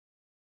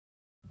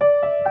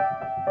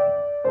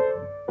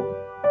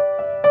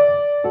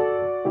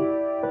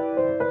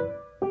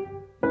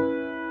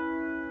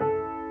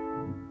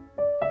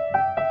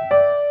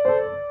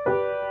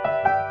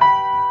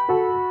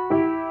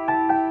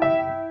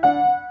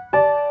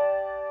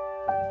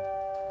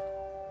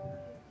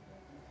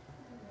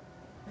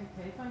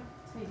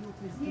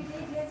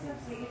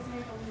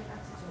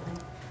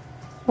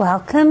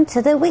Welcome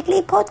to the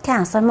Wiggly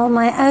Podcast. I'm on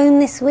my own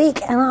this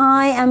week and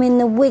I am in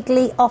the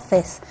Wiggly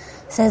office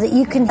so that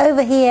you can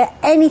overhear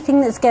anything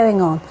that's going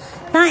on.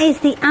 That is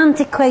the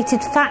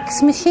antiquated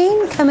fax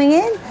machine coming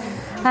in.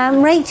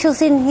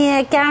 Rachel's in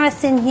here,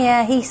 Gareth's in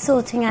here, he's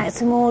sorting out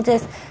some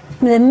orders.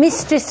 The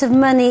mistress of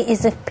money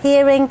is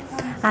appearing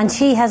and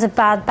she has a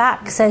bad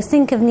back, so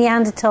think of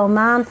Neanderthal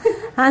man.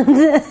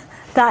 And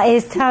that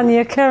is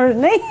Tanya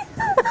currently.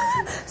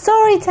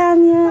 Sorry,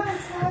 Tanya.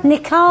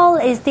 Nicole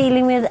is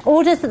dealing with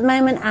orders at the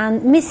moment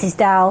and Mrs.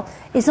 Dowell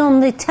is on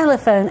the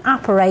telephone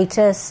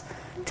apparatus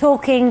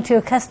talking to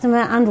a customer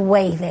and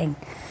waving.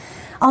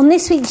 On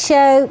this week's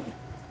show,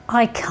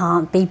 I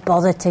can't be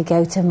bothered to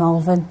go to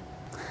Malvern.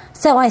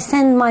 So I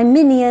send my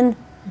minion,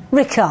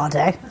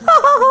 Ricardo.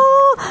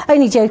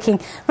 Only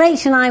joking.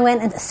 Rachel and I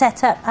went and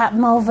set up at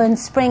Malvern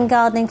Spring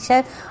Gardening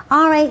Show.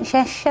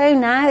 RHS show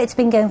now. It's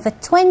been going for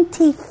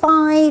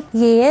 25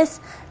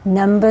 years.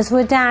 Numbers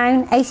were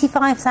down,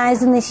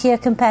 85,000 this year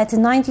compared to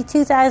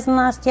 92,000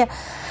 last year.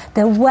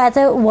 The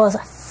weather was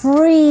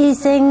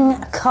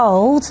freezing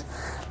cold,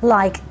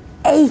 like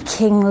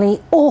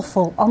achingly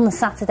awful on the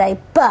Saturday.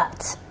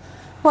 But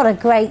what a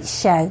great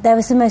show. There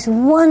was the most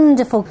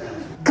wonderful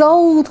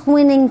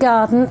gold-winning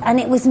garden, and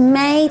it was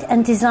made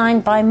and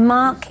designed by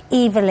Mark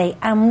Everly,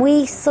 and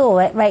we saw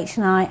it,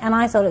 Rachel and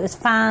I thought it was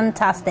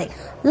fantastic.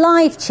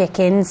 Live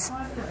chickens.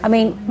 I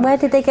mean, where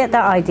did they get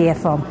that idea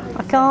from?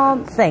 I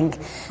can't think.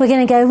 We're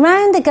going to go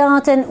round the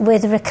garden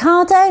with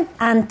Ricardo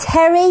and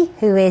Terry,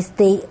 who is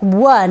the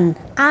one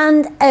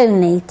and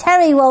only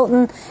Terry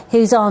Walton,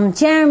 who's on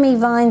Jeremy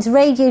Vine's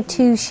Radio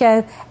 2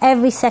 show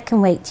every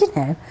second week. Do you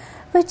know,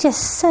 we're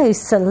just so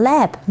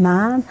celeb,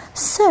 man.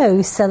 So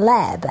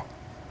celeb.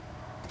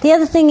 The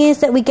other thing is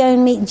that we go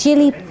and meet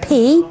Gilly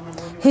P,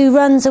 who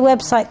runs a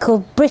website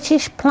called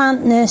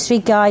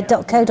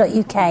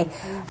BritishPlantNurseryGuide.co.uk,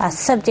 a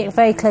subject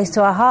very close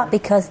to our heart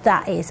because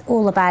that is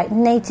all about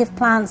native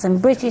plants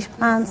and British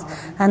plants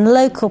and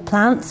local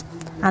plants.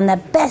 And the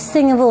best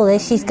thing of all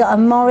is she's got a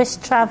Morris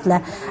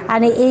Traveller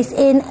and it is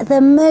in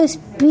the most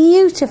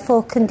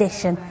beautiful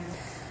condition.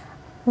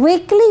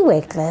 Wiggly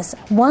Wigglers,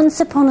 once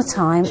upon a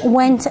time,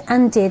 went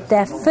and did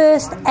their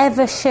first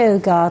ever show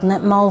garden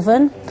at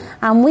Malvern,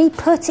 and we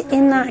put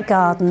in that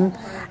garden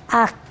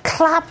a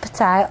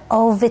clapped out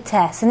old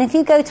Vitesse. And if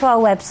you go to our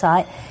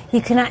website, you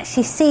can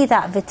actually see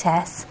that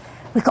Vitesse.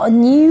 We've got a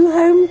new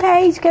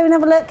homepage, go and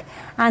have a look,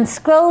 and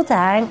scroll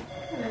down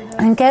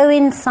and go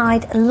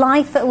inside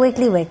Life at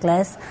Wiggly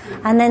Wigglers,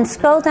 and then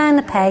scroll down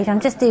the page,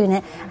 I'm just doing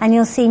it, and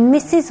you'll see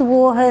Mrs.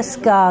 Warhurst's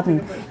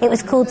garden. It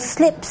was called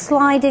Slip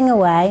Sliding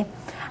Away.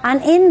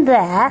 And in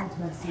there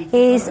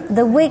is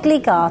the Wiggly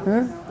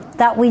garden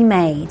that we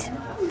made.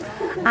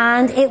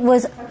 And it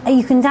was,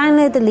 you can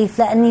download the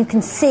leaflet and you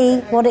can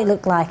see what it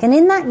looked like. And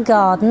in that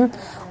garden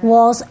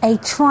was a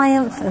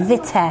Triumph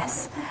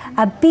Vitesse,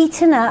 a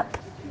beaten up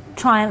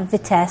Triumph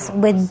Vitesse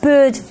with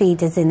bird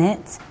feeders in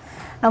it.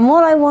 And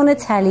what I want to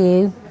tell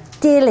you,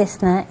 dear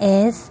listener,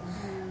 is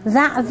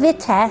that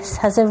Vitesse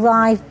has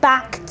arrived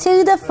back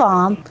to the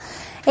farm.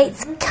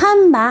 It's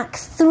come back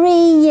 3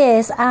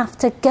 years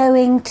after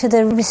going to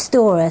the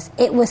restorers.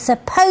 It was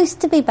supposed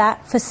to be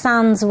back for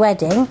San's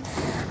wedding,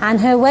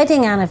 and her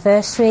wedding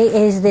anniversary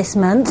is this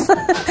month.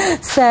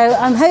 So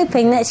I'm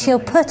hoping that she'll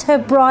put her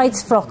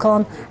bride's frock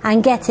on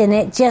and get in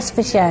it just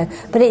for show.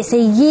 But it's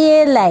a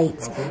year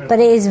late,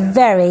 but it is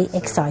very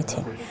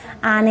exciting.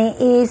 And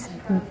it is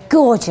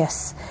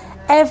gorgeous.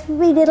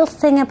 Every little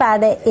thing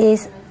about it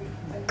is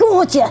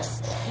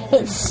gorgeous.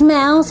 It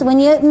smells, when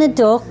you open the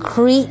door,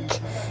 creak.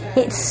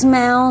 It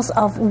smells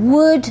of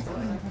wood,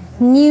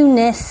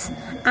 newness,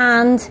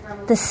 and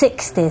the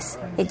 60s.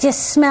 It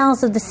just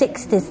smells of the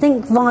 60s.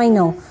 Think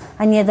vinyl,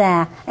 and you're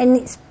there. And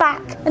it's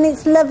back, and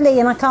it's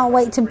lovely, and I can't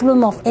wait to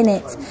bloom off in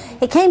it.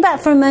 It came back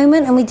for a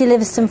moment, and we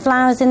delivered some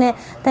flowers in it.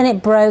 Then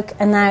it broke,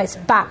 and now it's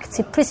back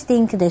to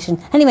pristine condition.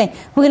 Anyway,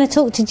 we're going to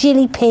talk to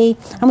Gilly P,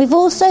 and we've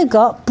also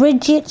got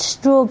Bridget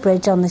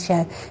Strawbridge on the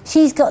show.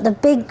 She's got the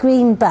big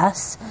green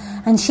bus,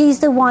 and she's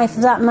the wife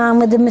of that man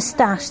with the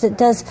moustache that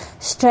does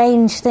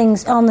strange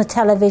things on the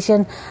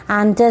television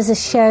and does a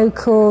show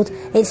called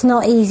It's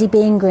Not Easy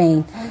Being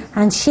Green.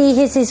 And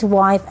she is his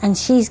wife, and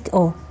she's,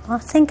 I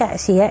think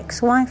actually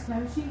ex-wife.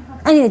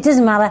 Anyway, it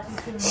doesn't matter.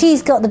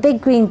 She's got the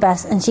big green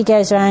bus and she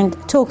goes around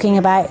talking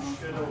about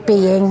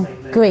being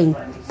green.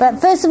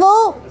 But first of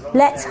all,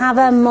 let's have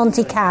a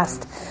Monty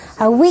Cast.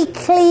 A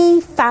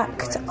weekly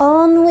fact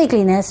on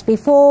wiggliness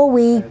before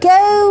we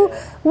go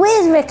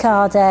with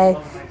Ricardo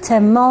to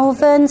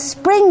Malvern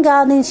Spring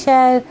Gardening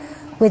Show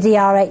with the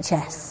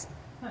RHS.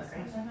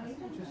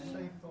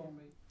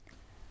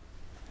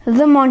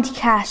 The Monty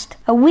Cast,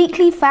 a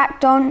weekly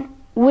fact on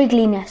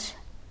wiggliness.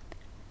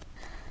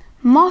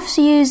 Moths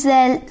use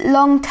their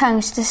long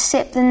tongues to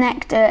sip the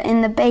nectar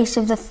in the base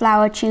of the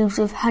flower tubes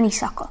of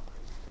honeysuckle.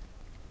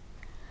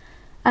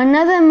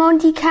 Another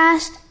Monty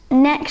Cast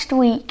next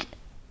week.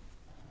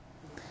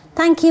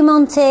 Thank you,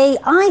 Monty.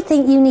 I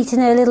think you need to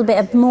know a little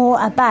bit more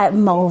about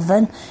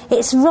Malvern.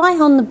 It's right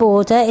on the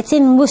border. It's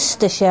in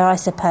Worcestershire, I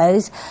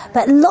suppose.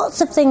 But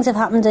lots of things have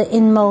happened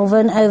in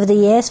Malvern over the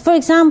years. For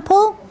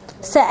example,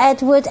 Sir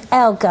Edward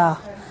Elgar,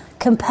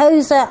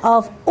 composer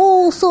of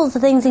all sorts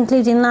of things,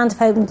 including Land of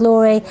Hope and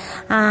Glory.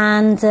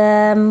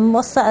 And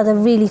what's that other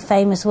really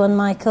famous one,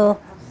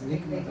 Michael?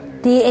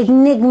 The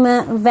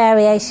Enigma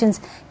Variations.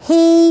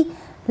 He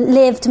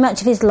lived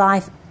much of his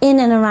life in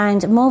and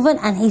around Malvern,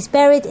 and he's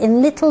buried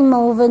in Little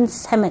Malvern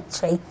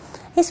Cemetery.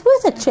 It's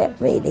worth a trip,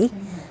 really.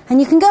 And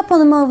you can go up on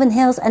the Malvern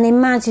Hills and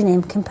imagine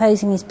him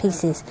composing his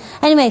pieces.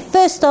 Anyway,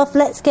 first off,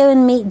 let's go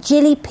and meet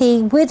Gilly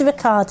P with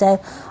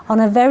Ricardo on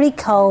a very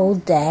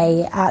cold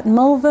day at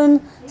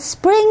Malvern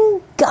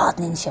Spring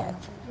Gardening Show.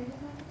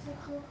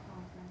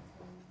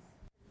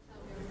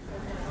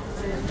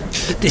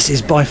 This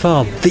is by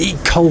far the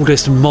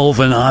coldest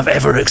Malvern I've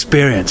ever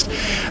experienced.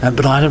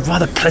 But I had a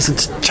rather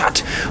pleasant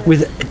chat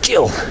with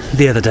Jill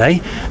the other day,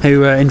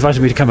 who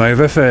invited me to come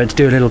over to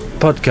do a little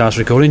podcast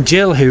recording.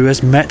 Jill, who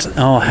has met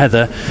our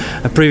Heather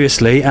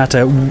previously at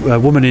a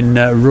Woman in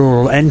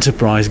Rural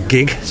Enterprise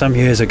gig some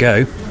years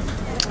ago.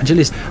 Jill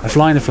is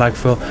flying the flag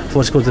for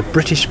what's called the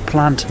British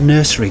Plant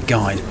Nursery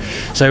Guide.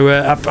 So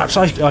perhaps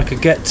I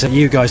could get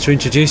you guys to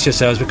introduce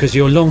yourselves, because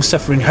your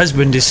long-suffering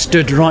husband is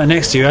stood right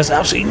next to you. It has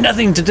absolutely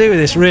nothing to do with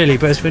this, really,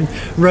 but it's been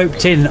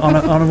roped in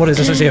on what is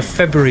essentially a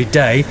February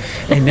day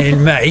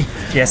in May.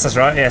 Yes, that's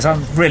right. Yes,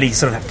 I'm really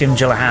sort of giving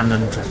Jill a hand,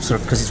 and sort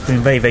of because it's been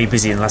very, very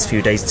busy in the last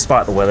few days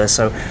despite the weather.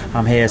 So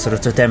I'm here sort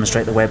of to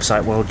demonstrate the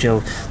website while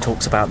Jill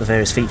talks about the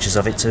various features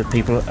of it to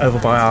people over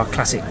by our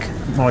classic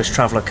Morris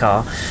Traveller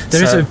car.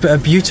 There is a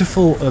beautiful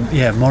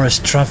Morris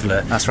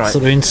Traveller. That's right.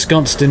 Sort of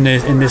ensconced in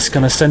this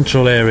kind of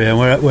central area,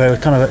 and we're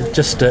kind of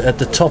just at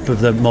the top of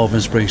the Malvern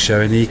Spring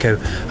Show in the Eco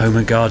Home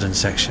and Garden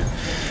section.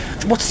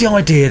 What's the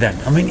idea then?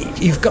 I mean,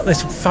 you've got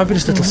this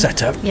fabulous little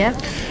setup. Yeah.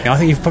 I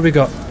think you've probably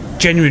got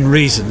genuine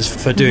reasons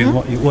for doing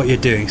what you're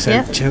doing.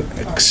 So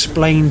to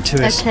explain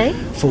to us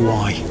for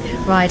why.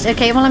 Right,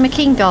 okay, well, I'm a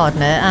keen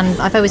gardener,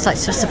 and I've always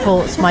liked to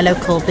support my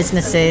local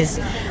businesses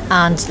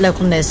and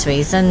local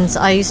nurseries, and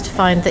I used to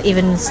find that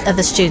even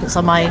other students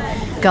on my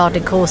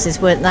gardening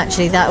courses weren't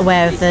actually that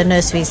aware of the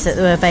nurseries that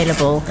were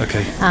available.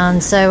 Okay.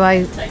 And so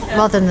I,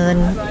 rather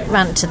than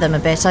rant to them a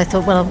bit, I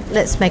thought, well,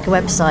 let's make a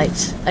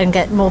website and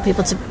get more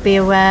people to be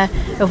aware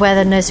of where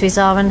the nurseries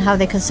are and how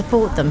they can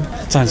support them.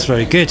 Sounds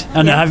very good.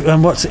 And,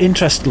 and what's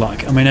interest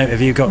like? I mean,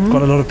 have you got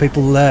quite a lot of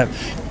people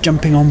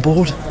jumping on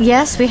board?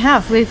 Yes, we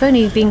have. We've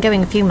only been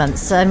going a few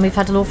months, and we've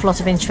had an awful lot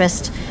of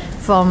interest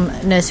from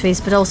nurseries,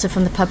 but also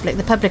from the public.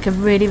 The public are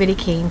really, really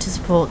keen to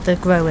support the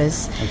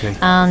growers,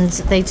 and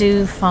they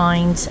do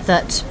find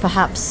that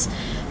perhaps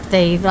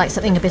they like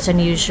something a bit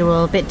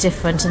unusual, a bit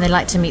different, and they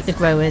like to meet the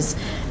growers,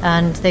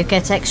 and they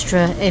get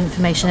extra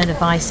information and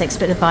advice,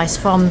 expert advice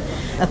from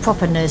a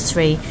proper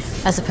nursery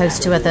as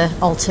opposed to other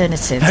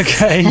alternatives.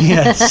 Okay,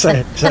 yes, so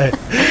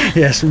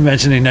yes,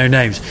 mentioning no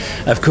names,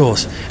 of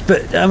course.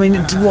 But, I mean,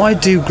 why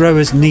do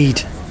growers need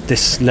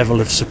this level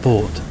of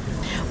support?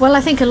 Well,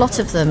 I think a lot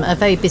of them are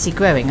very busy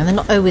growing, and they're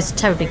not always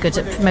terribly good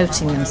at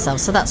promoting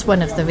themselves. So that's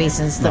one of the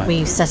reasons that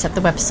we set up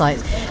the website.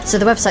 So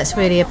the website's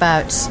really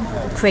about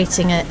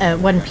creating a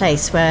one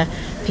place where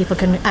people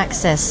can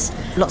access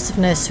lots of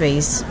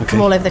nurseries from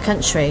all over the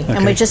country.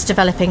 And we're just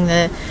developing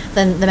the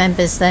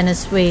members then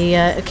as we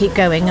keep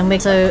going. And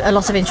we've so a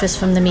lot of interest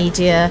from the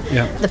media,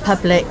 the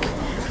public.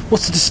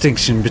 What's the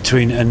distinction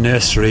between a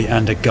nursery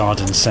and a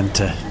garden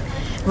centre?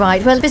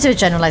 Right, well, a bit of a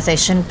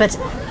generalisation, but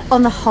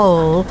on the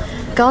whole,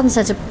 garden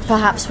centre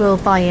perhaps will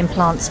buy in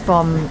plants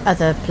from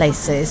other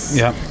places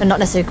and not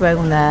necessarily grow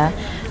them there.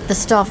 The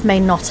staff may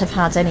not have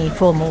had any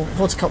formal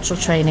horticultural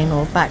training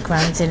or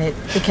background in it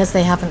because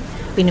they haven't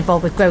been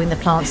involved with growing the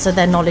plants, so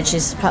their knowledge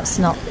is perhaps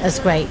not as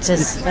great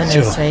as a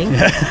nursery.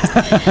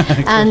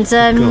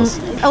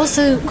 And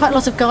also quite a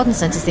lot of garden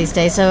centres these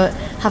days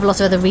have a lot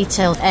of other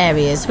retail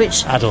areas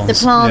which add-ons, the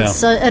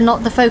plants are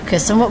not the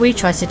focus, and what we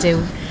try to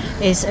do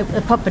is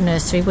a proper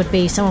nursery would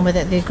be someone with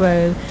it. They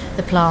grow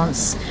the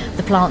plants.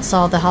 The plants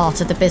are the heart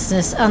of the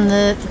business, and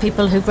the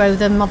people who grow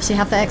them obviously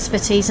have that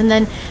expertise, and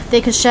then they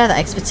can share that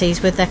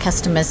expertise with their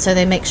customers, so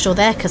they make sure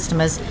their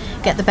customers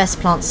get the best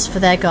plants for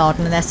their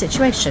garden and their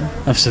situation.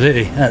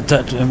 Absolutely,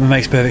 that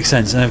makes perfect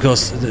sense. And of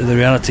course the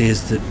reality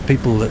is that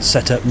people that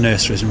set up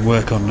nurseries and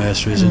work on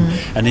nurseries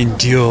and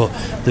endure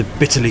the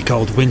bitterly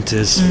cold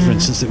winters, for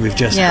instance, that we've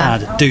just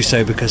had, do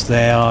so because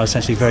they are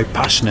essentially very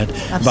passionate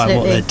about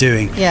what they're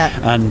doing,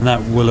 and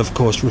that will of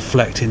course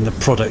reflect in the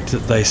product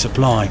that they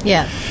supply.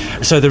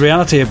 So the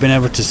reality of being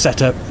able to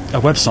set up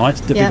a website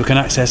that people can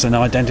access and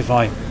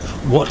identify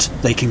what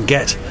they can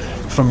get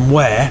from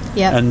where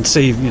and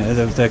see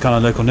their kind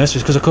of local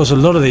nurseries, because of course a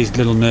lot of these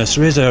little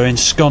nurseries are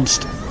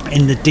ensconced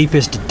in the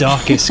deepest,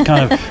 darkest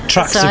kind of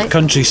tracts of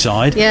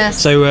countryside,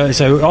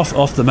 so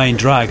off the main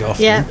drag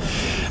often.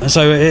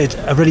 So it's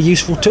a really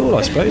useful tool,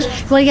 I suppose.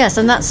 Well, yes,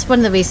 and that's one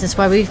of the reasons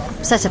why we've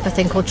set up a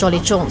thing called Jolly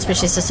Jaunts,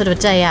 which is a sort of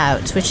a day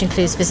out, which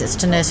includes visits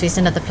to nurseries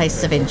and other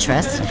places of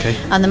interest. Okay.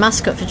 And the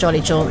mascot for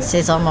Jolly Jaunts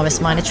is our Morris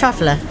Minor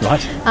Traveller.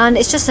 Right. And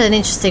it's just an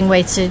interesting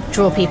way to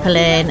draw people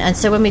in. And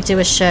so when we do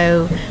a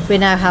show, we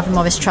now have a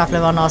Morris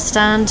Traveller on our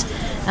stand,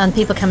 and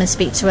people come and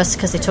speak to us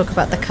because they talk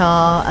about the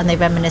car and they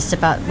reminisce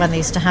about when they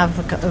used to have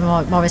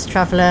a Morris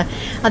Traveller,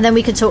 and then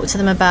we can talk to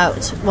them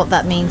about what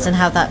that means and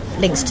how that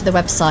links to the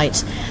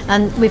website.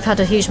 And we've had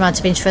a huge amount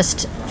of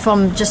interest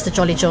from just the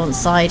Jolly Jaunt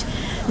side,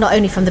 not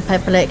only from the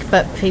public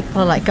but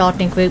people like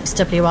gardening groups,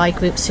 WI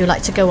groups who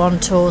like to go on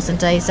tours and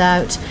days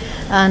out,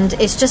 and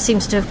it just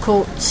seems to have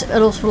caught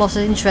an awful lot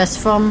of interest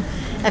from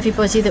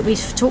everybody that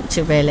we've talked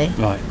to, really.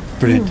 Right.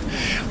 Brilliant.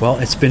 Well,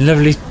 it's been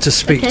lovely to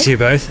speak to you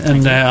both,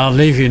 and I'll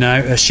leave you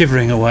now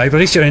shivering away, but at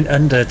least you're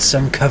under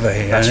some cover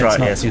here. That's right,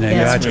 not, yes. You're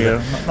out of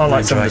it. Not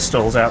like some of the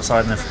stalls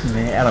outside in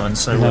the elements,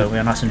 so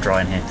we're nice and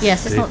dry in here.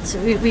 Yes, it's not.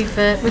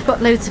 We've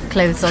got loads of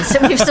clothes on, so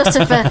we've sort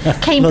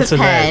of came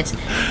prepared.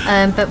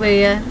 But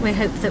we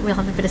hope that we'll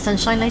have a bit of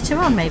sunshine later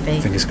on,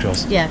 maybe. Fingers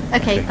crossed. Yeah.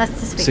 Okay. That's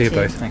to speak See you to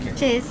both. Thank you.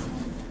 Cheers.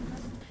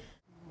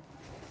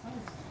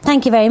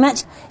 Thank you very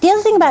much. The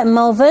other thing about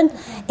Malvern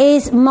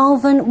is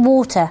Malvern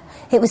water.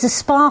 It was a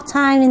spa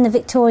town in the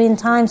Victorian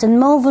times, and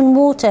Malvern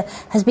water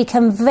has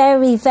become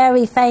very,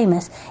 very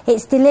famous.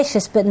 It's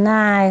delicious, but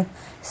now,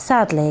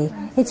 sadly,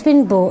 it's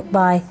been bought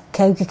by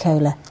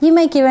Coca-Cola. You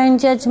make your own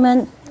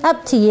judgment,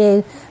 up to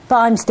you, but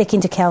I'm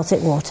sticking to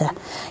Celtic water.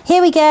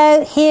 Here we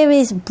go. Here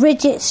is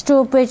Bridget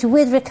Strawbridge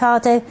with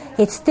Ricardo.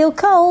 It's still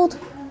cold.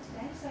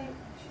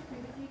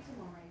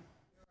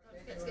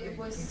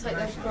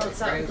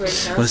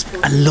 Well, it's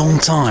a long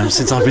time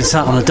since I've been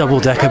sat on a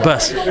double-decker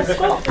bus,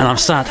 and I'm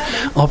sat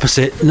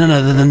opposite none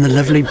other than the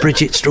lovely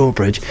Bridget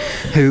Strawbridge,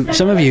 who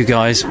some of you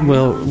guys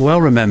will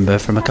well remember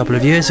from a couple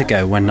of years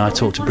ago when I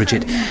talked to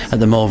Bridget at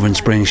the Malvern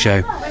Spring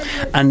Show,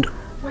 and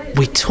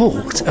we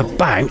talked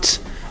about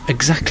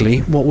exactly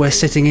what we're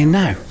sitting in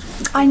now.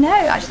 I know,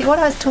 actually. What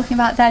I was talking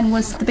about then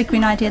was the Big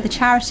Green Idea, the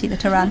charity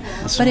that I ran.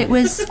 But it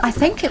was, I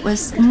think it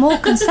was more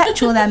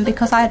conceptual then,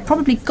 because I had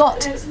probably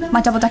got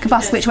my double-decker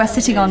bus, which we're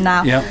sitting on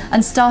now,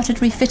 and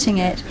started refitting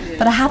it.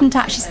 But I hadn't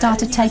actually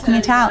started taking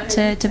it out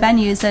to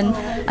venues.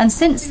 And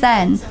since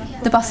then,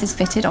 the bus is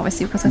fitted,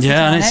 obviously, because I'm sitting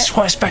on it. And it's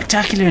quite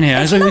spectacular in here.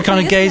 As we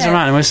kind of gaze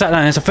around, and we're sat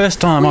down. It's the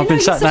first time I've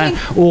been sat down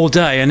all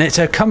day, and it's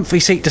a comfy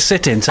seat to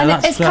sit in. So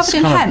it's covered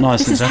in hemp. Nice.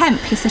 This is hemp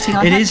you're sitting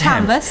on. It is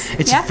hemp. Canvas.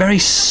 It's very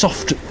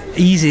soft,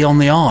 easy on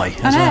the eye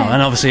as well,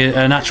 and obviously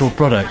a natural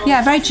product.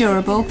 Yeah, very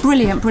durable,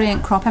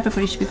 brilliant crop.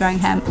 Everybody should be growing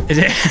hemp. Is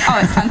it? Oh,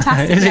 it's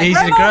fantastic. Is it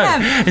easy to grow?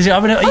 Is it? I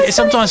mean,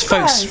 sometimes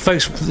folks,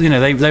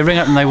 they ring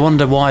up and they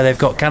wonder why they've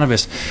got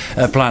cannabis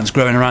plants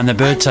growing around their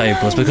bird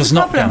tables, because it's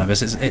not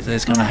cannabis,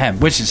 it's kind of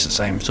hemp, which is the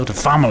same sort of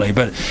family,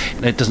 but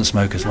it doesn't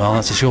smoke as well.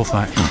 That's a sure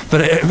fact.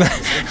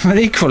 But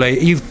equally,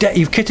 you've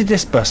kitted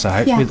this bus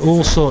out with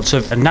all sorts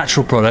of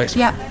natural products.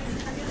 Yeah.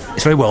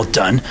 It's very well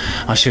done,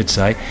 I should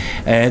say.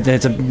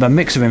 There's a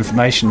mix of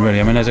information, really.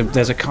 I mean,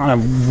 there's a kind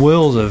of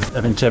world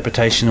of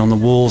interpretation on the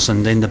walls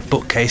and in the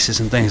bookcases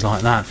and things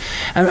like that.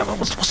 And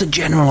what's the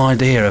general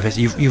idea of it?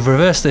 You've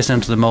reversed this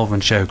into the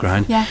Malvern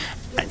Showground. Yeah.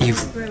 You've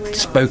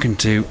spoken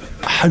to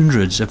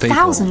hundreds of people.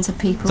 Thousands of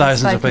people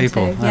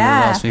over the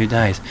last few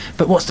days.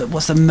 But what's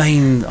the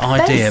main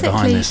idea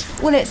behind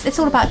this? Well, it's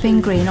all about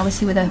being green,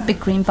 obviously, with a big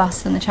green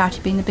bus and the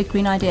charity being the Big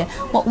Green Idea.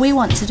 What we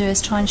want to do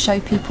is try and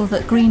show people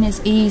that green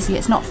is easy,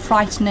 it's not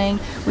frightening,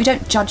 we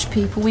don't judge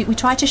people, we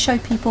try to show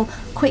people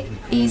quick,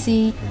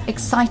 easy,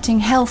 exciting,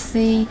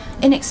 healthy,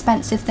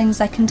 inexpensive things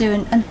they can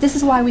do, and this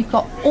is why we've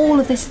got all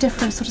of this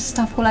different sort of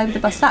stuff all over the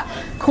bus. That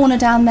corner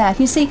down there,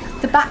 can you see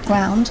the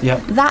background?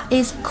 That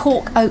is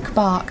cork oak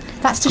bark.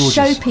 That's to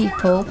show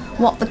people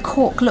what the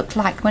cork looked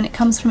like when it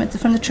comes from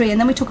the tree. And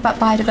then we talk about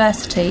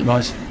biodiversity.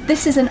 Right.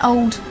 This is an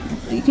old,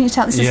 can you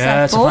tell this is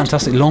a surfboard? It's a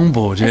fantastic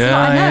longboard.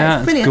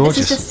 It's brilliant. It's gorgeous.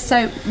 This is just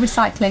so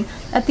recycling.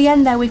 At the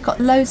end there we've got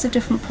loads of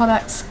different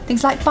products,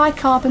 things like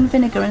bicarbon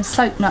vinegar and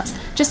soap nuts,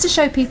 just to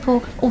show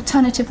people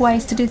alternative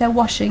ways to do their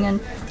washing and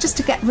just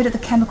to get rid of the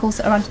chemicals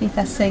that are underneath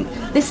their sink.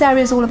 This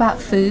area is all about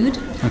food.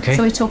 Okay.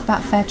 So we talk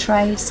about fair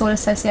trade, Soil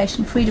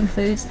Association, Freedom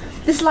Foods.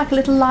 This is like a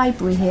little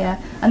library here,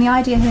 and the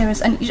idea here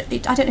is, and I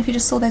don't know if you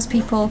just saw those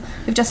people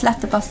who've just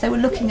left the bus, they were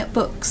looking at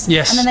books,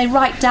 yes, and then they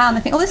write down,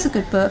 they think, oh, this is a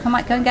good book, I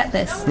might go and get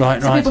this.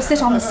 So people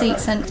sit on the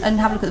seats and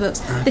have a look at the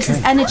books. Okay. This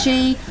is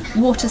energy,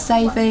 water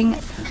saving.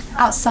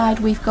 Outside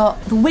we've got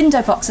the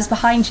window boxes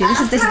behind you. This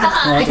is the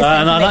biggest thing.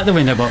 And I like the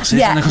window boxes,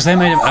 and because they're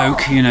made of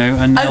oak,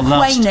 and they'll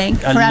last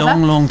a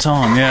long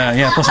time.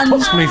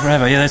 Possibly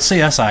forever. Yeah, they'd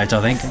see us out,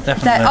 I think,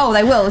 definitely.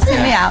 They will. They'll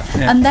see me out.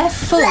 Yeah. And they're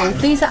full.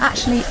 These are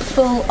actually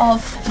full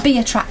of bee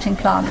attracting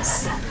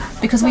plants.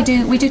 because we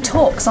do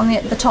talks on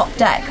the top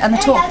deck, and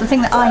the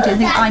thing that I do, the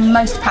thing I'm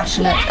most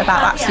passionate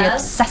about, actually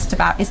obsessed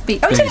about, is bee.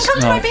 Oh, you didn't come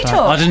to my bee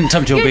talk. I didn't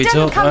come to your bee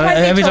talk.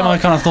 Every time I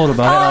kind of thought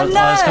about it,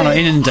 I was kind of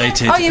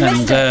inundated,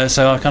 and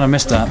so I kind of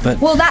missed that. But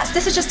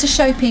this is just to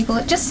show people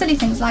that just silly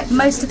things like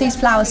most of these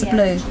flowers are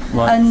blue,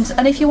 right.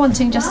 and if you're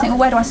wanting, just think, well,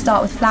 where do I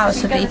start with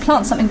flowers for bee?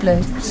 Plant something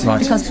blue, right.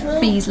 because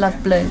bees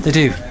love blue. They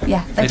do.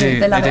 Yeah, they do.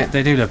 They love it.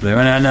 They do love blue,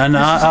 and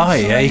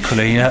I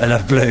equally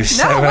love blue.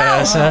 So,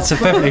 so that's a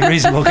perfectly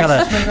reasonable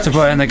colour to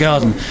put in the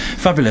garden.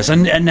 Fabulous.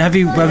 And have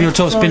your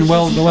talks been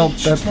well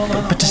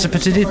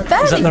participated in? Is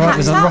that the right?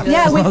 Is that right?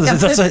 Yeah, well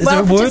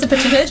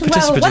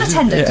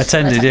attended. Yeah,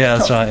 attended. Yeah,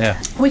 that's right.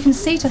 Yeah. We can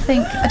seat, I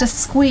think, at a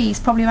squeeze,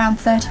 probably around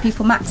 30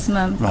 people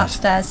maximum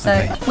upstairs.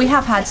 So we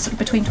have had sort of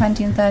between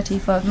 20 and 30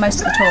 for most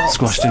of the talks.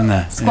 Squashed in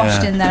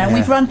there. And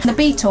we've run the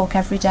bee talk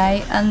every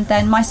day, and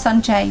then my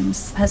son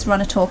James has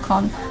run a talk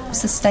on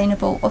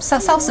sustainable or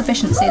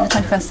self-sufficiency in the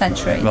 21st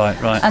century. Right.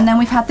 And then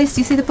we've had this.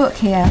 Do you see the book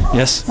here?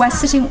 Yes. We're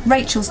sitting.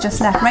 Rachel's just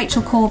left.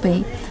 Rachel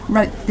Corby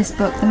wrote this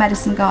book, The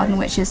Medicine Garden,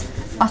 which is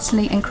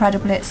utterly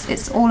incredible.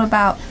 It's all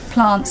about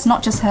plants,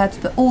 not just herbs,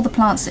 but all the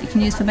plants that you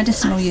can use for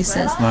medicinal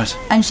uses. Right.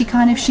 And she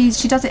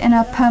does it in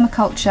a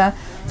permaculture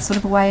sort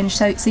of a way, and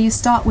so you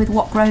start with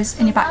what grows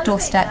in your back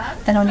doorstep,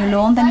 then on your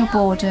lawn, then your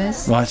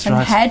borders, then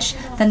the hedge,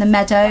 then the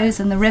meadows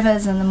and the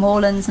rivers and the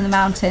moorlands and the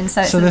mountains.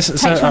 So it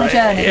takes you on a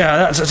journey. Yeah,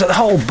 that's the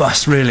whole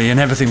bus really, and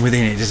everything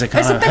within it is a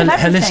kind of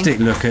holistic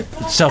look at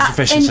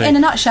self-sufficiency. In a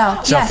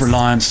nutshell,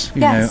 self-reliance,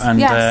 you know,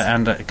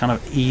 and kind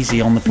of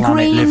easy on the planet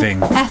green,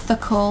 living,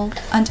 ethical,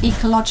 and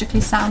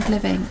ecologically sound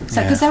living.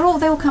 So because they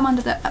all come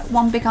under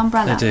one big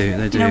umbrella.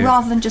 They do. You know,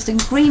 rather than just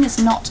green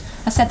is not.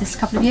 I said this a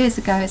couple of years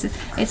ago.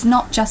 It's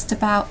not just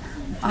about,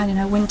 I don't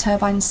know, wind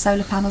turbines,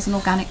 solar panels and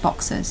organic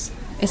boxes.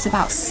 It's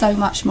about so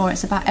much more.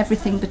 It's about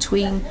everything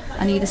between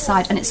and either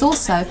side. And it's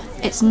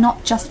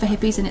not just for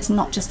hippies, and it's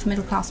not just for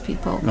middle class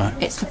people. Right.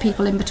 It's for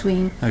people in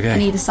between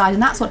and either side.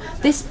 And that's what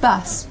this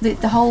bus,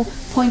 the whole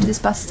point of this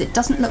bus is, it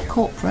doesn't look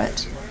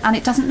corporate. And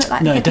it doesn't look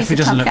like the hippies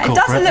have come to town. It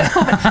doesn't look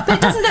corporate, but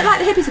it doesn't look like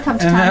the hippies have come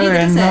to town either,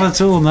 does it? Not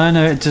at all.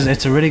 No.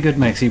 It's a really good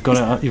mix. You've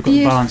got the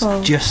balance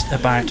just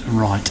about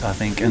right, I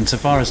think. And so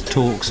far as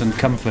talks and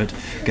comfort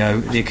go,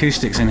 the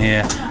acoustics in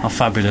here are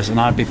fabulous, and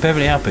I'd be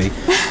perfectly happy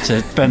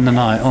to spend the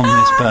night on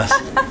this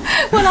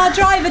bus. Well, our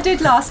driver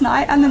did last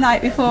night and the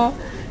night before.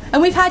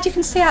 And you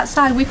can see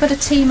outside, we've got a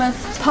team of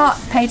part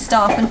paid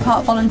staff and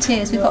part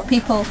volunteers. We've got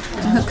people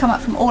who have come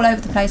up from all over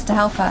the place to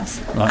help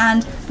us. Right.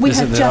 And we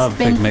have just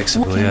been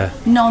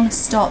working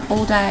non-stop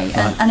all day,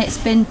 and it's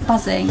been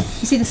buzzing. You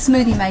see the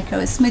smoothie maker.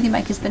 The smoothie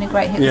maker's been a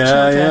great hit with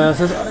children. Yeah,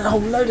 there's a whole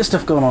load of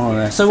stuff going on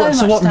there. So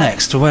what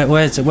next? Where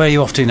are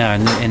you off to now?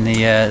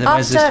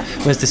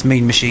 Where's this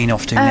mean machine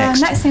off to next?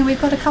 Next thing,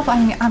 we've got a couple.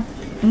 I think I'm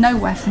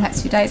nowhere for the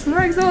next few days.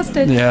 We're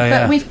exhausted.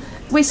 But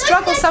we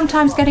struggle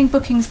sometimes getting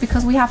bookings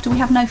because we have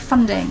no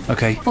funding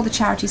for the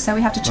charity, so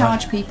we have to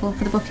charge people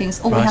for the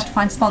bookings, or we have to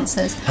find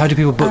sponsors. How do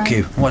people book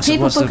you? What's the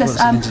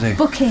thing to do?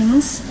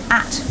 Bookings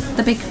at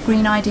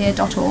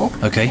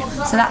thebiggreenidea.org. Okay.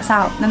 So that's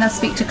out. Then they'll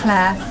speak to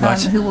Claire,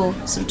 who will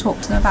sort of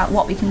talk to them about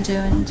what we can do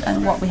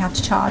and what we have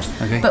to charge.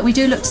 Okay. But we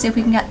do look to see if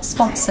we can get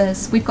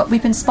sponsors. We've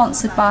been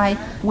sponsored by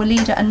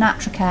Walida and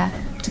Natracare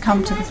to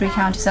come to the three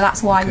counties, so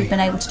that's why we've been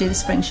able to do the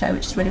spring show,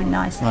 which is really, really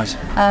nice.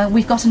 Right.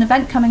 We've got an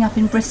event coming up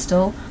in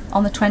Bristol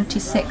on the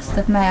 26th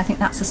of May. I think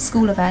that's a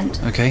school event.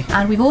 Okay.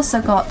 And we've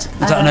also got... Is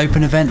that an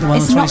open event, the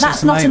one on the 26th of May?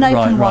 That's not an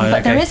open one,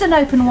 but there is an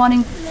open one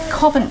in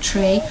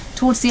Coventry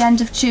towards the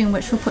end of June,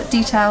 which we'll put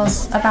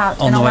details about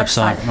on our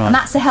website. Right. And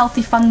that's a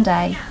Healthy Fun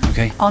Day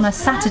on a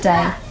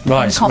Saturday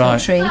in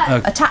Coventry,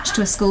 attached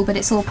to a school, but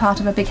it's all part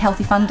of a big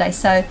Healthy Fun Day.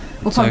 So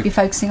we'll probably be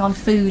focusing on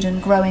food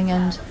and growing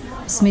and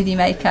smoothie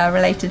maker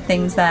related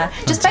things there.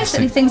 Fantastic. Just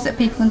basically things that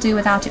people can do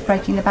without it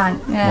breaking the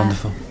bank. Yeah.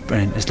 Wonderful.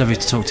 Brilliant. It's lovely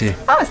to talk to you.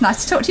 Oh, it's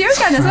nice to talk to you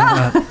again as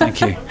well.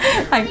 Thank you.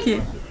 Thank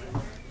you.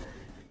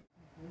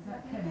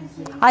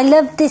 I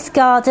love this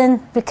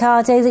garden,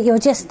 Ricardo, that you're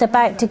just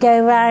about to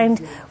go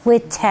round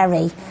with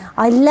Terry.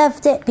 I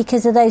loved it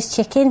because of those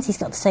chickens. He's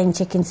got the same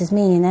chickens as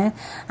me, you know.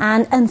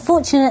 And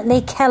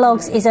unfortunately,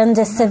 Kellogg's is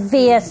under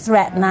severe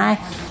threat now.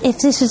 If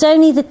this was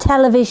only the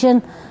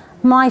television,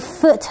 my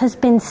foot has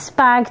been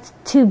spagged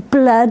to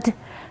blood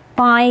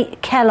by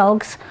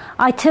Kellogg's.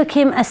 I took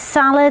him a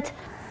salad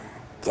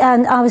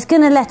and I was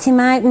going to let him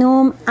out,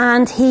 Norm,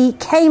 and he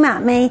came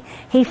at me.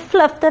 He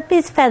fluffed up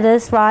his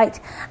feathers, right,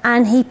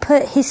 and he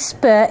put his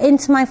spur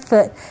into my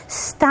foot,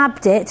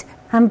 stabbed it,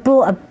 and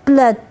brought a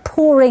blood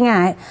pouring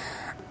out.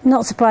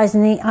 Not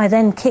surprisingly, I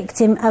then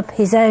kicked him up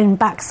his own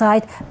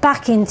backside,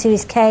 back into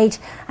his cage,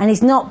 and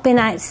he's not been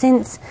out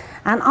since.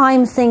 And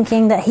I'm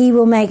thinking that he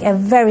will make a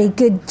very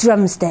good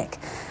drumstick.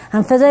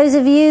 And for those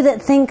of you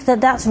that think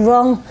that that's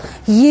wrong,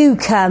 you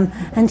come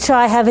and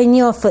try having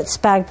your foot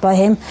spagged by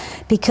him,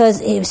 because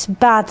it's a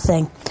bad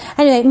thing.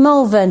 Anyway,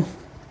 Malvern.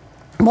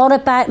 What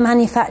about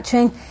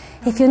manufacturing?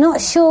 If you're not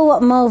sure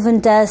what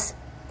Malvern does,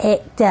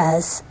 it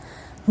does.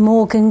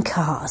 Morgan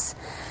Cars.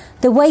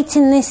 The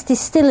waiting list is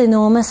still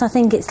enormous. I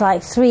think it's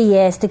like 3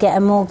 years to get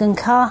a Morgan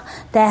car.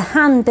 They're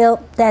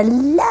hand-built, they're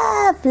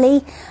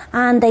lovely,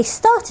 and they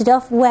started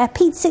off where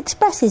Pete's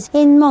Express is,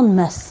 in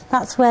Monmouth.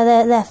 That's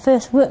where their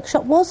first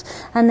workshop was,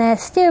 and their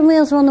steering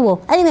wheels are on the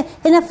wall. Anyway,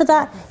 enough of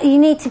that. You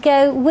need to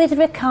go with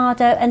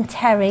Ricardo and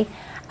Terry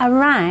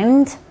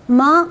around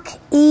Mark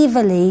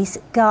Everley's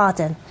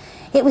garden.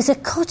 It was a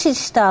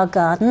cottage-style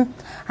garden,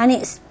 and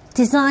it's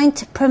designed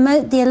to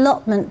promote the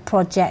allotment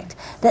project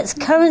that's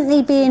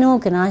currently being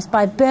organised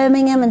by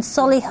Birmingham and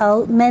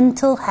Solihull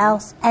Mental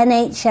Health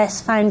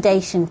NHS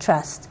Foundation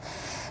Trust.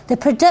 The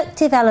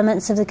productive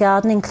elements of the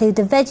garden include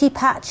the veggie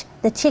patch,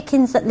 the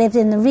chickens that lived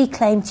in the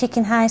reclaimed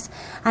chicken house,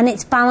 and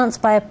it's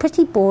balanced by a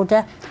pretty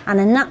border and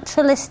a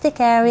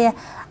naturalistic area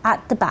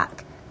at the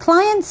back.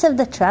 Clients of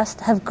the trust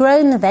have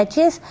grown the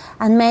veggies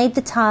and made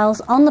the tiles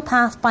on the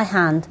path by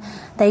hand.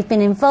 They've been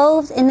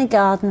involved in the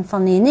garden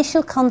from the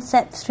initial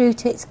concept through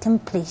to its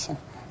completion.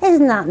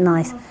 Isn't that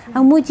nice?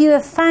 And would you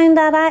have found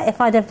that out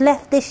if I'd have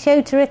left this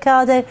show to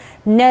Ricardo?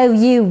 No,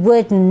 you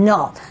would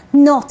not.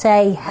 Not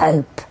a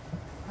hope.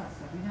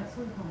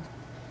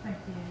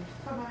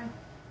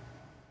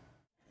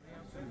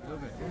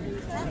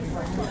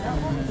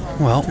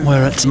 Well,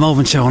 we're at the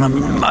Malvern show on a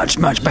much,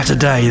 much better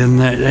day than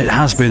it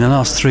has been. The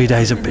last 3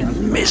 days have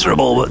been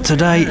miserable, but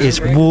today is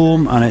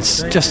warm and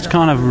it's just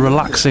kind of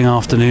relaxing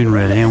afternoon,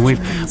 really. And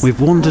we've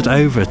wandered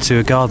over to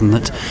a garden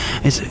that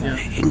is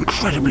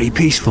incredibly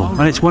peaceful,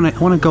 and it's won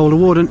a gold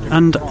award.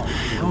 And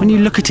when you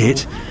look at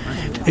it,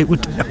 it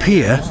would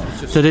appear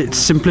that its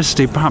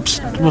simplicity perhaps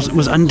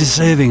was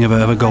undeserving of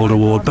a gold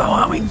award. But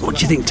I mean, what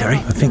do you think, Terry?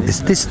 I think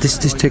this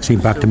takes me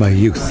back to my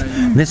youth.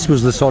 This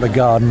was the sort of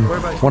garden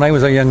when I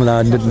was a young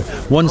lad.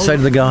 One side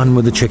of the garden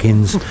with the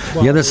chickens,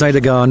 the other side of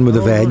the garden with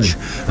the veg,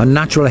 a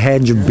natural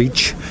hedge of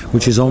beech,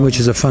 which is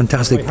a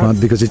fantastic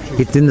plant because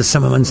it in the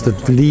summer months the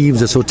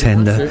leaves are so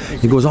tender.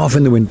 It goes off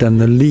in the winter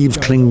and the leaves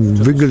cling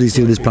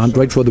vigorously to this plant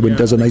right through the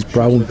winter, so a nice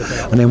brown,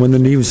 and then when the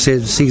new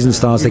season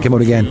starts they come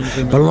out again.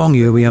 But along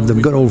here we have the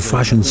good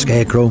old-fashioned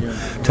scarecrow.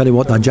 Tell you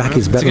what, that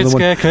jacket's better than the one.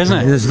 Scarecrow, isn't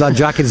it? That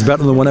jacket's better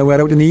than the one I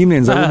wear out in the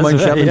evenings. I wouldn't mind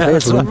shelling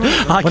face with them.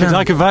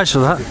 I can vouch for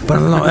that.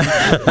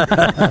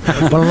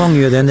 But along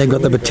here then they've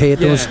got the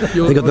potatoes,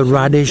 they got the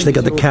radish, they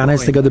got the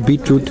carrots, they got the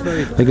beetroot,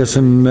 they got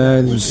some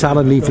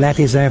salad leaf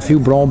lettuce there, a few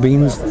broad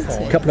beans,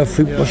 a couple of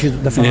fruit bushes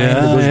at the far end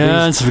of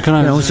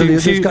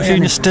the few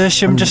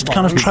nasturtium just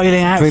kind of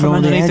trailing out from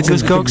underneath the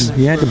goose-gogs.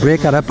 Yeah, to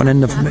break that up. And in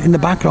the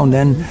background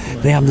then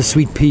they have the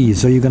sweet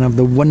peas, so you're going to have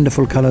the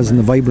wonderful colours and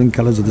the vibrant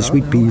colours of the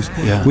sweet peas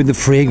with the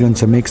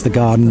fragrance that makes the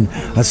garden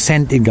a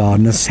scented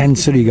garden, a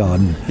sensory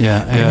garden.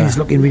 It's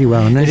looking really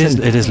well. And it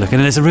is looking,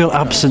 and there's a real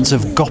absence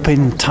of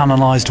gopping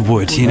tanninized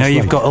wood. You know,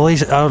 you've got all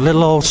these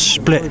little old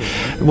split,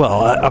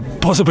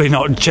 possibly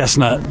not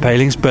chestnut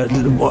palings, but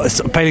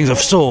palings of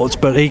sorts,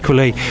 but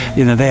equally,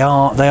 you know, they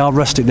are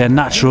rustic, they're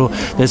natural.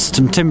 There's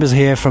some timbers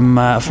here from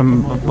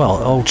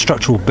old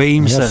structural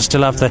beams that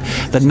still have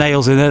the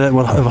nails in there that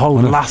will have a whole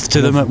lath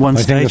to them at one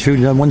stage.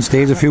 At one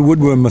stage a few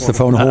woodworm must have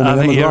found a home. I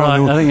think you're right.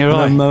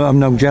 I'm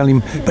now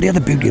gelling. But the other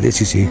beauty of this,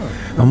 you see,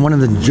 and one of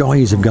the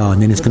joys of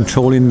gardening is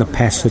controlling the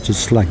pests such as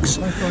slugs.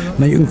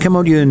 Now you can come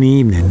out here in the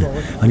evening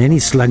and any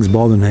slugs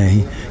bothering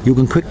hay, you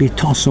can quickly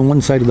toss on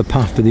one side of the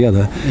path to the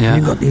other, and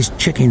you've got these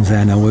chickens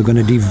there now. We're going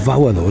to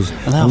devour those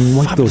and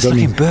they're fabulous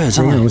looking birds,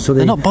 aren't they? So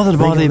they're not bothered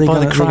by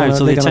the crowds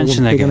or the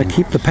attention they're getting. They're going to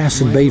keep the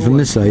pests at bay from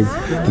this side,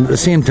 and at the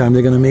same time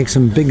they're going to make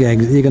some big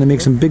eggs. They're going to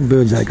make some big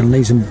birds that can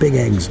lay some big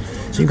eggs.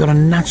 So you've got a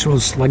natural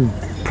slug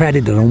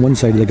predator on one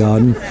side of the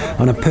garden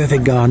and a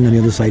perfect garden on the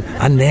other side,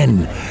 and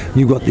then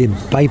you've got the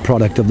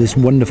byproduct of this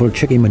wonderful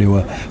chicken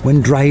manure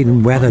when dried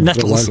and weathered.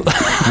 Nettles.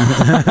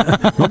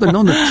 not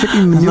the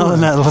chicken manure. Not the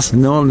nettles.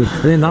 No,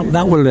 then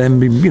that will then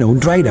be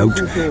dried out.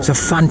 It's a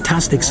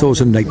fantastic source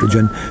of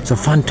nitrogen. It's a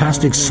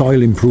fantastic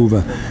soil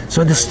improver.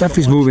 So the stuff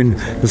is moving.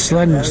 The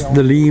slugs,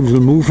 the leaves will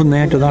move from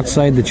there to that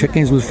side. The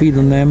chickens will feed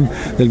on them.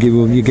 They'll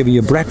give you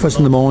your breakfast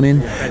in the morning.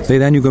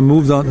 Then you can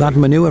move that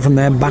manure from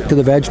there back to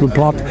the vegetable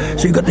plot.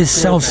 So you've got this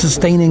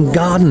self-sustaining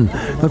garden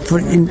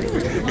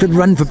could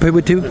run for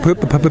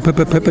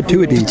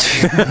perpetuity.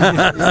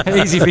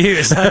 Easy for you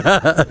to say.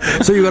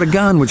 So you've got a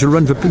garden which will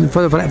run for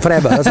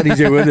forever. That's an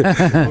easier word.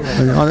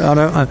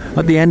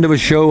 At the end of a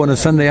show on a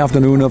Sunday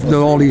afternoon, after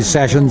all these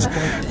sessions,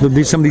 there'll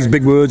be some of these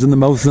big words in the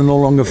mouth and no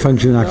longer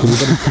function actually.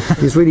 But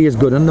this really is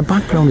good. And the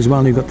background as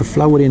well, you've got the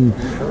flowering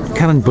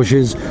currant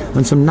bushes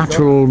and some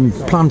natural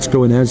plants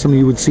growing there. Some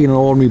you would see in an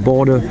ordinary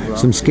border,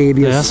 some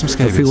scabious,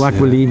 a few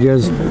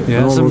aquiledias.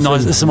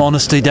 Some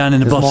honesty down in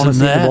the bottom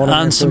there,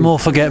 and some more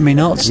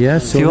forget-me-nots.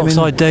 Yes, a few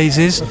oxide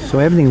daisies. So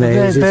everything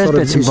there is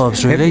bits and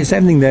bobs, really. It's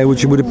everything there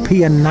which would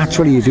appear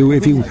naturally if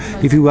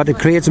you had to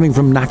create something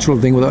from natural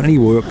thing without any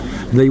work.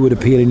 They would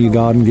appear in your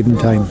garden given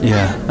time.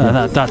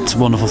 That's a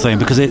wonderful thing,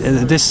 because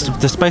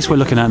the space we're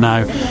looking at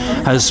now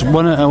has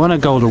won a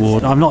gold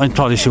award. I'm not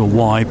entirely sure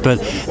why, but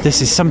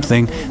this is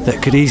something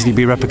that could easily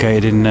be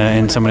replicated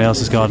in somebody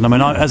else's garden. I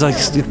mean, as I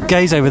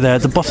gaze over there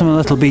at the bottom of the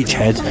little beach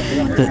head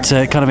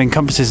that kind of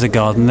encompasses the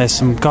garden, there's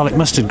some garlic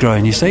mustard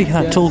growing. You see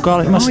that tall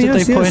garlic mustard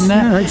they put in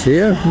there? Yeah, I see,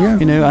 yeah.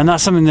 You know, and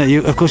that's something that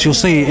you'll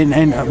see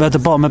at the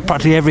bottom of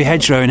practically every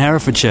hedgerow in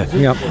Herefordshire.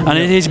 Yep. And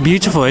it is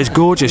beautiful. It's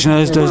gorgeous. You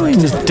know,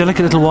 there's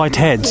delicate little white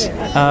heads.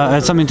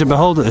 It's something to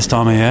behold at this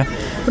time of year.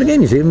 But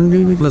again, you see,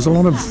 there's a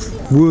lot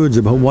of words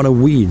about what are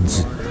weeds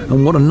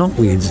and what are not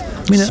weeds.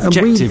 I mean,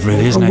 subjective,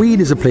 really, isn't it? A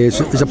weed is a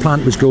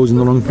plant which grows in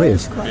the wrong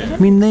place. I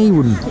mean, they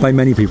would, by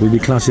many people, be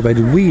classified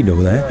as weed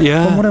over there.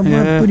 Yeah. But what a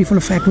beautiful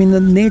effect. I mean, the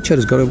nature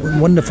has got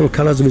wonderful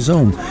colours of its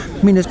own.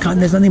 I mean, there's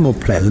nothing more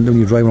pleasant when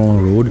you drive along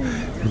the road,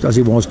 as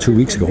it was 2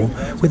 weeks ago,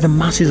 with the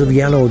masses of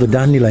yellow, the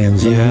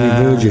dandelions and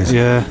the verges.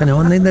 Yeah. You know,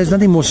 and there's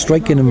nothing more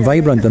striking and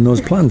vibrant than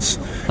those plants.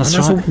 That's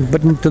right.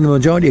 But to the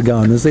majority of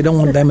gardeners, they don't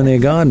want them in their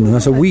garden, and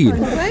that's a weed.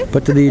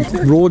 But to the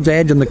road's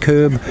edge and the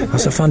curb,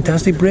 that's a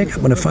fantastic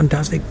break-up and a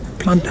fantastic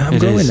plant to have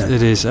growing there.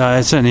 It is.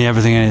 It's certainly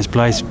everything in its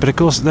place. But of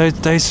course,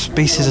 those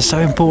species are so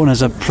important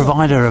as a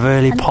provider of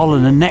early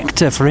pollen and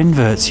nectar for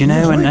inverts, you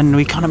know, and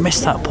we kind of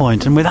miss that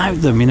point. And without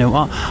them, you know,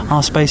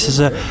 our spaces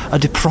are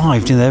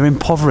deprived. You know, they're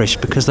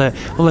impoverished because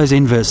all those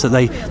inverts that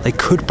they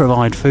could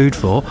provide food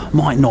for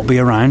might not be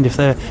around if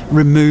they're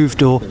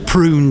removed or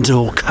pruned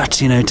or cut,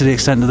 you know, to the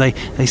extent that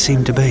they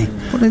seem to be.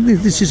 Well,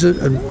 this is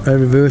a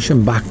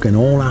reversion back in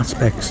all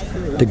aspects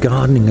to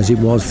gardening as it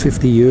was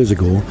 50 years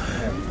ago.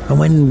 And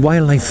when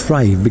wildlife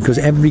thrived, because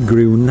every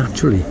grew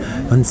naturally,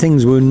 and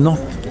things were not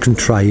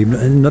contrived,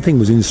 and nothing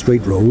was in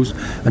straight rows,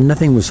 and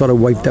nothing was sort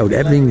of wiped out.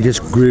 Everything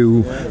just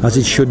grew as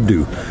it should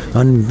do.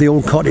 And the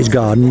old cottage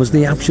garden was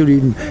the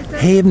absolute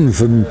haven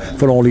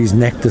for all these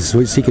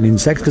nectar-seeking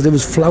insects, because there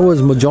was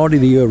flowers majority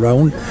of the year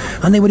round,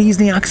 and they were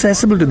easily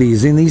accessible to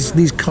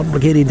these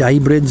complicated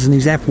hybrids and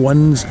these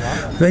F1s.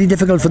 Very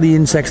difficult for the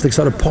insects to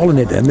sort of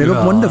pollinate them. They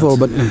look wonderful,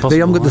 but they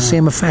haven't got the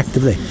same effect,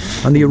 have they?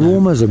 And the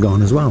aromas are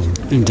gone as well.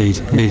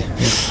 Indeed.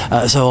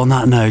 So on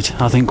that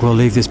note, I think we'll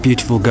leave this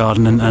beautiful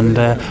garden and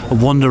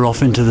wander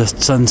off into the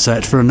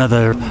sunset for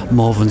another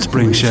Malvern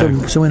Spring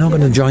show. So we're not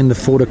going to join the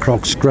 4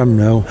 o'clock scrum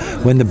now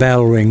when the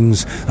bell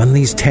rings, and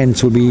these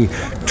tents will be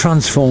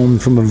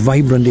transformed from a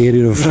vibrant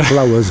area of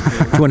flowers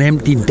to an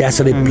empty,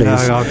 desolate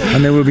place,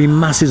 and there will be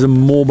masses of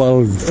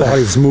mobile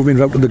forests moving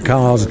out to the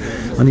cars,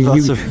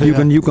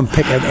 and you can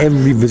pick out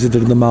every visitor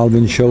to the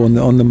Malvern show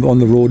on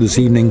the road this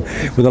evening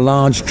with a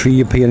large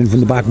tree appearing from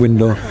the back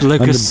window.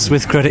 Locusts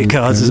with credit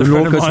cards.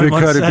 Locusts with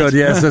credit cards,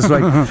 yes, that's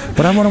right.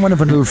 But I want a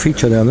wonderful little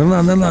feature there.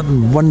 That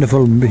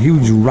wonderful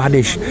huge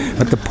radish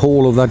at the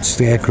pole of that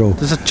scarecrow.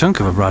 There's a chunk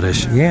of a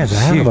radish. Yeah, it's a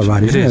hell of a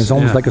radish. It's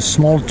almost like a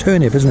small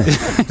turnip, isn't it?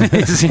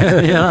 It is,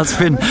 yeah, I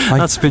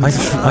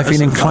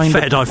feel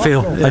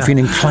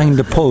inclined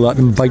to pull that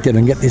and bite it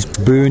and get this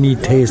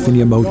burny taste in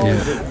your mouth.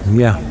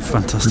 Yeah.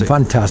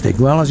 Fantastic.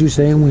 Well, as you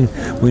say,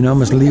 we now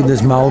must leave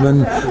this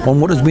Malvern on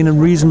what has been a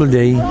reasonable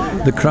day.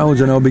 The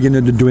crowds are now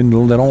beginning to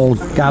dwindle. They're all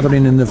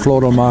gathering in the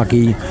floral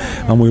marquee,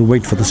 and we'll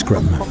wait for the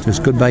scrum.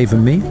 Just goodbye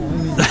from me.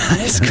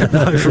 It's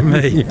goodbye from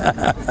me.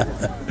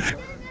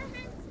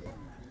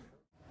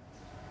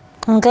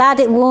 I'm glad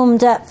it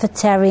warmed up for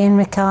Terry and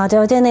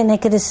Ricardo. I don't think they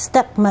could have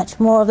stuck much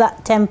more of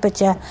that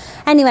temperature.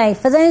 Anyway,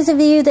 for those of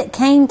you that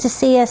came to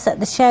see us at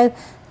the show,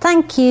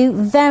 thank you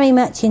very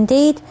much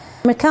indeed.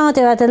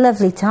 Ricardo had a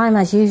lovely time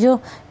as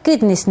usual.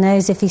 Goodness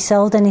knows if he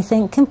sold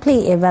anything,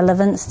 complete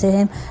irrelevance to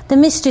him. The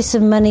mistress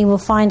of money will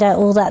find out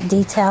all that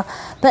detail.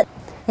 But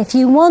if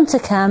you want to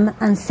come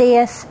and see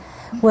us,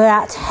 we're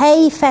at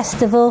Hay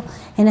Festival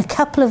in a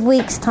couple of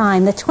weeks'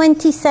 time, the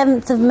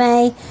 27th of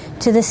May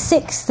to the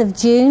 6th of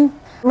June.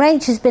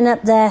 Rach has been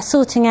up there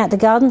sorting out the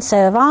garden, so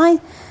have I.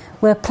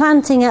 We're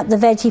planting up the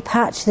veggie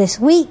patch this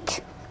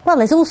week. Well,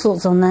 there's all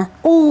sorts on there,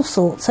 all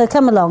sorts, so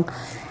come along.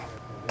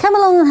 Come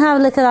along and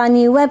have a look at our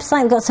new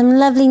website. We've got some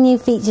lovely new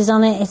features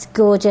on it. It's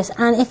gorgeous.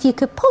 And if you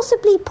could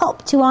possibly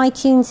pop to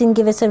iTunes and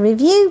give us a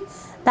review,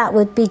 that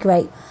would be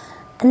great.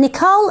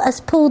 Nicole has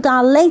pulled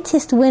our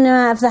latest winner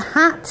out of the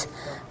hat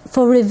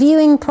for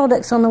reviewing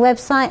products on the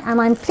website,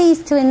 and I'm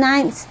pleased to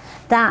announce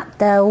that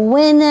the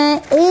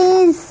winner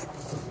is...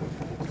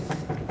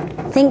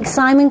 Think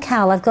Simon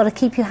Cowell. I've got to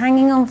keep you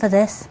hanging on for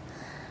this.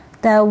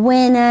 The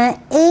winner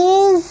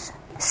is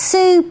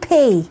Sue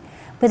P,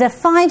 with a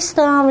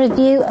 5-star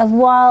review of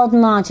wild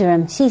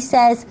marjoram. She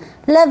says,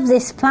 love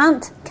this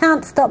plant,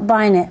 can't stop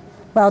buying it.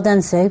 Well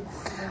done, Sue.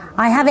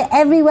 I have it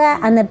everywhere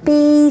and the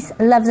bees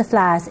love the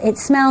flowers. It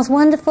smells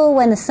wonderful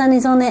when the sun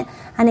is on it,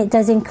 and it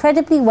does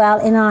incredibly well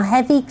in our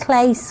heavy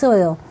clay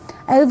soil,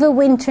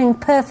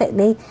 overwintering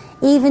perfectly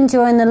even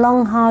during the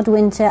long hard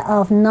winter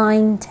of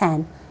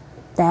 9-10.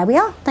 There we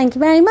are. Thank you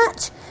very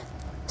much.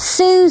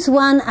 Sue's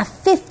won a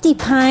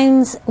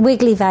 £50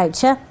 Wiggly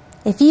voucher.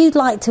 If you'd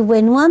like to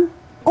win one,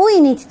 all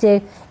you need to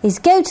do is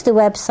go to the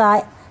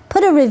website,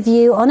 put a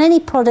review on any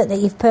product that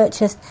you've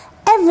purchased.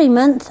 Every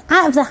month,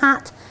 out of the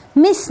hat,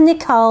 Miss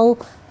Nicole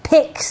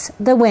picks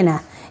the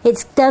winner.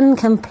 It's done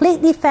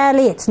completely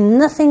fairly. It's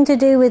nothing to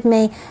do with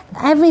me.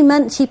 Every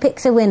month she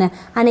picks a winner,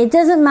 and it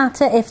doesn't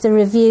matter if the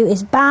review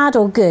is bad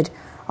or good.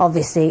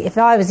 Obviously, if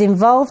I was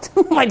involved,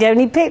 I'd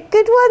only pick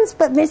good ones,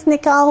 but Miss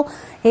Nicole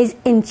is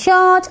in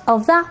charge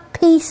of that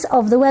piece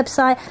of the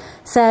website.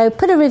 So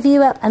put a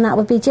review up, and that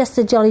would be just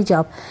a jolly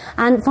job.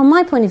 And from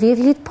my point of view, if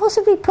you could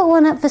possibly put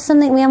one up for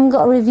something we haven't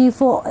got a review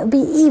for, it would be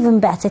even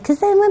better, because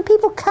then when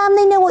people come,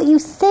 they know what you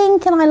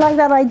think, and I like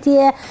that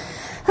idea.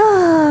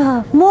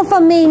 More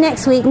from me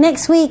next week.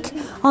 Next week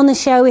on the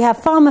show, we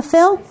have Farmer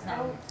Phil.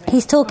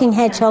 He's talking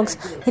hedgehogs.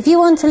 If you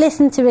want to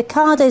listen to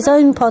Ricardo's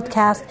own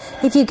podcast,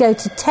 if you go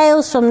to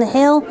Tales from the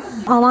Hill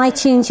on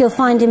iTunes, you'll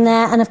find him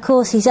there. And of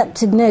course, he's up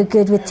to no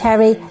good with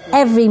Terry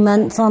every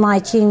month on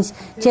iTunes.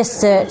 Just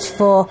search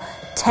for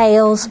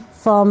Tales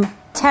from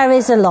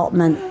Terry's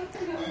Allotment.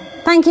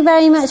 Thank you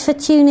very much for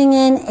tuning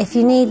in. If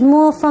you need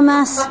more from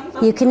us,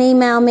 you can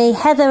email me,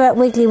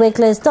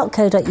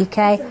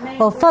 heather@wigglywigglers.co.uk,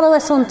 or follow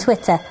us on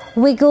Twitter,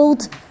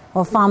 Wiggled,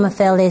 or Farmer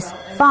Phil is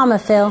Farmer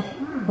Phil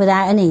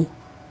without an E.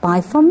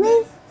 Bye from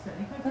me.